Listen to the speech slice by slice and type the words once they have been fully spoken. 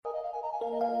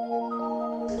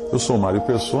Eu sou Mário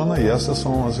Persona e essas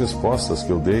são as respostas que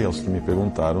eu dei aos que me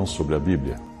perguntaram sobre a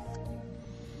Bíblia.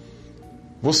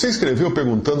 Você escreveu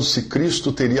perguntando se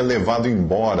Cristo teria levado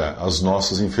embora as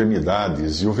nossas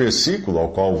enfermidades, e o versículo ao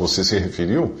qual você se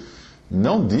referiu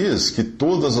não diz que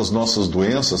todas as nossas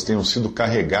doenças tenham sido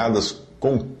carregadas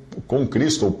com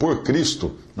Cristo ou por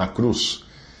Cristo na cruz,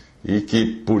 e que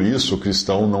por isso o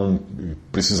cristão não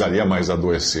precisaria mais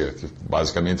adoecer, que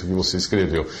basicamente o que você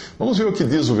escreveu. Vamos ver o que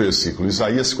diz o versículo,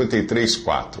 Isaías 53,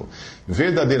 4.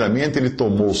 Verdadeiramente ele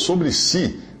tomou sobre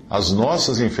si as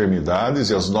nossas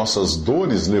enfermidades e as nossas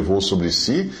dores levou sobre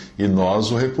si, e nós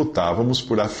o reputávamos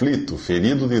por aflito,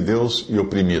 ferido de Deus e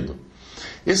oprimido.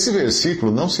 Esse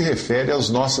versículo não se refere às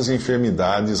nossas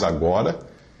enfermidades agora,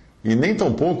 e nem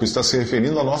tampouco está se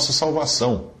referindo à nossa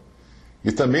salvação.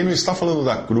 E também não está falando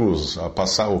da cruz.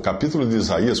 O capítulo de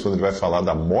Isaías, quando ele vai falar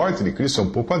da morte de Cristo, é um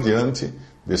pouco adiante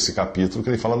desse capítulo que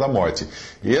ele fala da morte.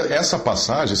 E essa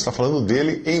passagem está falando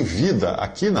dele em vida,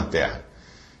 aqui na terra.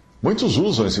 Muitos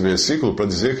usam esse versículo para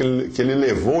dizer que ele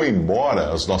levou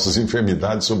embora as nossas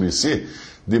enfermidades sobre si,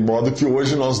 de modo que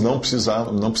hoje nós não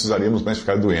precisaríamos mais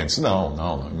ficar doentes.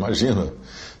 Não, imagina.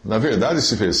 Na verdade,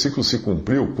 esse versículo se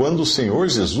cumpriu quando o Senhor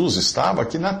Jesus estava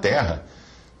aqui na terra,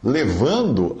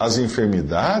 levando as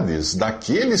enfermidades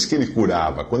daqueles que ele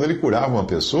curava. Quando ele curava uma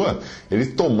pessoa, ele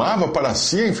tomava para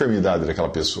si a enfermidade daquela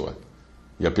pessoa,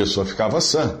 e a pessoa ficava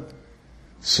sã.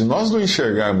 Se nós não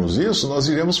enxergarmos isso, nós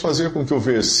iremos fazer com que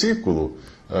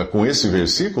com esse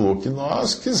versículo, o que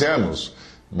nós quisermos,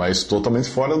 mas totalmente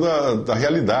fora da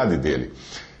realidade dele.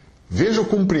 Veja o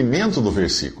cumprimento do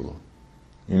versículo.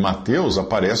 Em Mateus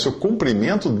aparece o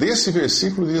cumprimento desse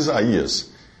versículo de Isaías.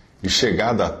 E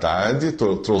chegada a tarde,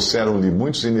 trouxeram-lhe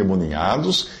muitos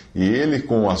endemoniados, e ele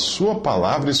com a sua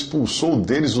palavra expulsou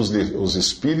deles os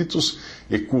espíritos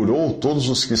e curou todos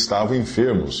os que estavam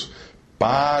enfermos,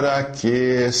 para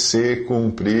que se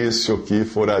cumprisse o que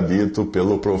fora dito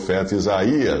pelo profeta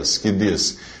Isaías, que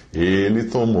diz: ele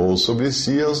tomou sobre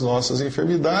si as nossas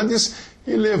enfermidades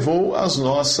e levou as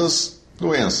nossas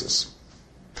doenças.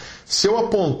 Se eu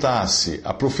apontasse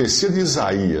a profecia de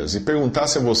Isaías e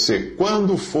perguntasse a você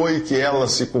quando foi que ela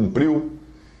se cumpriu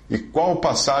e qual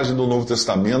passagem do Novo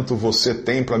Testamento você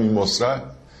tem para me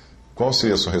mostrar, qual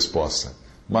seria a sua resposta?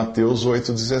 Mateus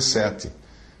 8,17.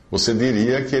 Você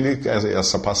diria que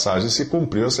essa passagem se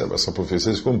cumpriu, essa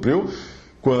profecia se cumpriu,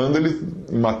 quando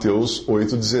em Mateus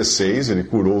 8,16, ele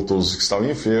curou todos os que estavam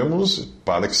enfermos,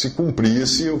 para que se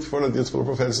cumprisse o que fora dito pelo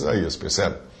profeta Isaías,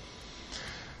 percebe?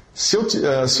 Se eu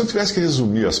tivesse que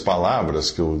resumir as palavras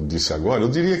que eu disse agora, eu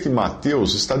diria que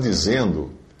Mateus está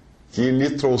dizendo que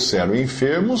lhe trouxeram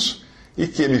enfermos e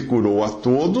que ele curou a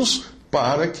todos,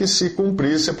 para que se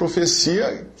cumprisse a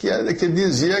profecia que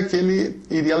dizia que ele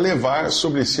iria levar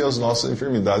sobre si as nossas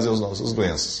enfermidades e as nossas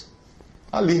doenças.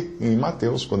 Ali, em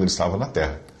Mateus, quando ele estava na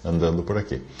terra, andando por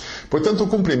aqui. Portanto, o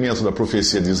cumprimento da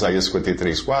profecia de Isaías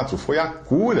 53,4 foi a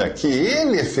cura que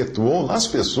ele efetuou nas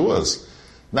pessoas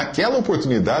naquela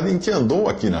oportunidade em que andou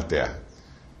aqui na terra.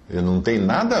 Ele não tem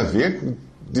nada a ver com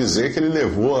dizer que ele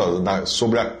levou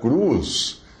sobre a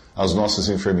cruz as nossas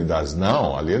enfermidades.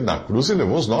 Não, ali na cruz ele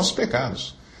levou os nossos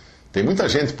pecados. Tem muita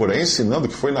gente por aí ensinando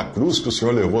que foi na cruz que o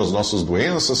Senhor levou as nossas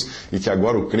doenças e que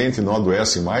agora o crente não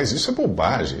adoece mais. Isso é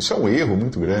bobagem, isso é um erro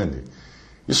muito grande.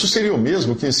 Isso seria o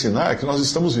mesmo que ensinar que nós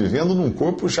estamos vivendo num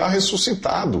corpo já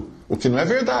ressuscitado, o que não é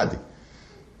verdade.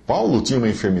 Paulo tinha uma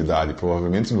enfermidade,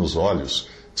 provavelmente nos olhos.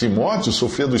 Timóteo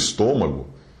sofria do estômago.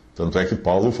 Tanto é que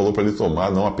Paulo falou para ele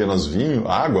tomar não apenas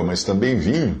água, mas também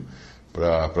vinho,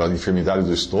 para a enfermidade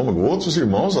do estômago. Outros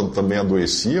irmãos também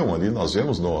adoeciam ali, nós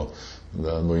vemos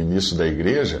no início da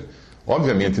igreja.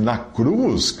 Obviamente, na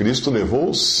cruz, Cristo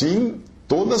levou, sim,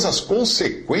 todas as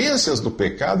consequências do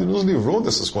pecado e nos livrou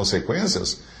dessas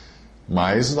consequências,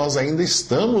 mas nós ainda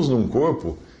estamos num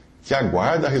corpo que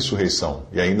aguarda a ressurreição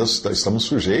e ainda estamos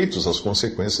sujeitos às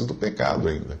consequências do pecado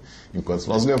ainda, enquanto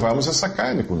nós levarmos essa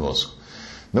carne conosco.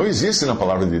 Não existe na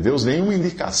palavra de Deus nenhuma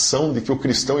indicação de que o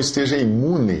cristão esteja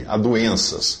imune a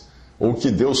doenças, ou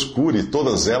que Deus cure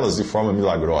todas elas de forma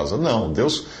milagrosa. Não,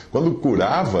 Deus, quando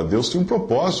curava, Deus tinha um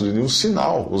propósito, um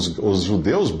sinal. Os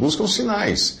judeus buscam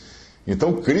sinais.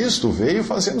 Então Cristo veio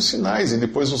fazendo sinais, e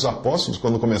depois os apóstolos,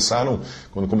 quando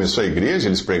começou a igreja,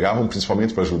 eles pregavam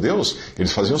principalmente para judeus,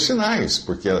 eles faziam sinais,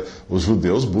 porque os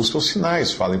judeus buscam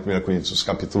sinais, fala em 1 Coríntios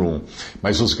capítulo 1.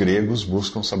 Mas os gregos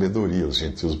buscam sabedoria, os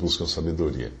gentios buscam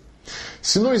sabedoria.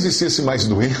 Se não existisse mais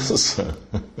doença,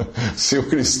 se o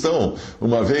cristão,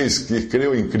 uma vez que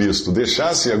creu em Cristo,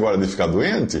 deixasse agora de ficar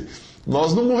doente,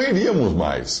 nós não morreríamos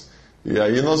mais. E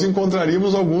aí nós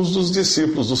encontraríamos alguns dos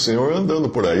discípulos do Senhor andando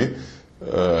por aí,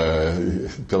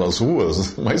 pelas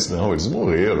ruas, mas não, eles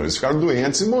morreram, eles ficaram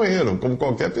doentes e morreram, como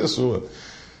qualquer pessoa.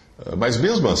 Mas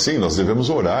mesmo assim, nós devemos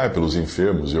orar pelos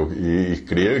enfermos e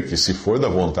crer que, se for da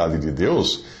vontade de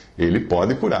Deus, Ele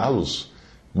pode curá-los.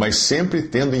 Mas sempre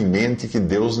tendo em mente que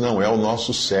Deus não é o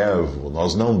nosso servo,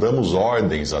 nós não damos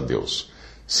ordens a Deus.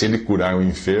 Se Ele curar o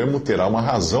enfermo, terá uma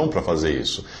razão para fazer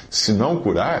isso. Se não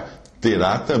curar,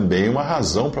 terá também uma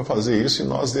razão para fazer isso, e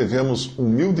nós devemos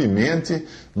humildemente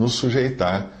nos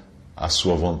sujeitar à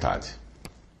sua vontade.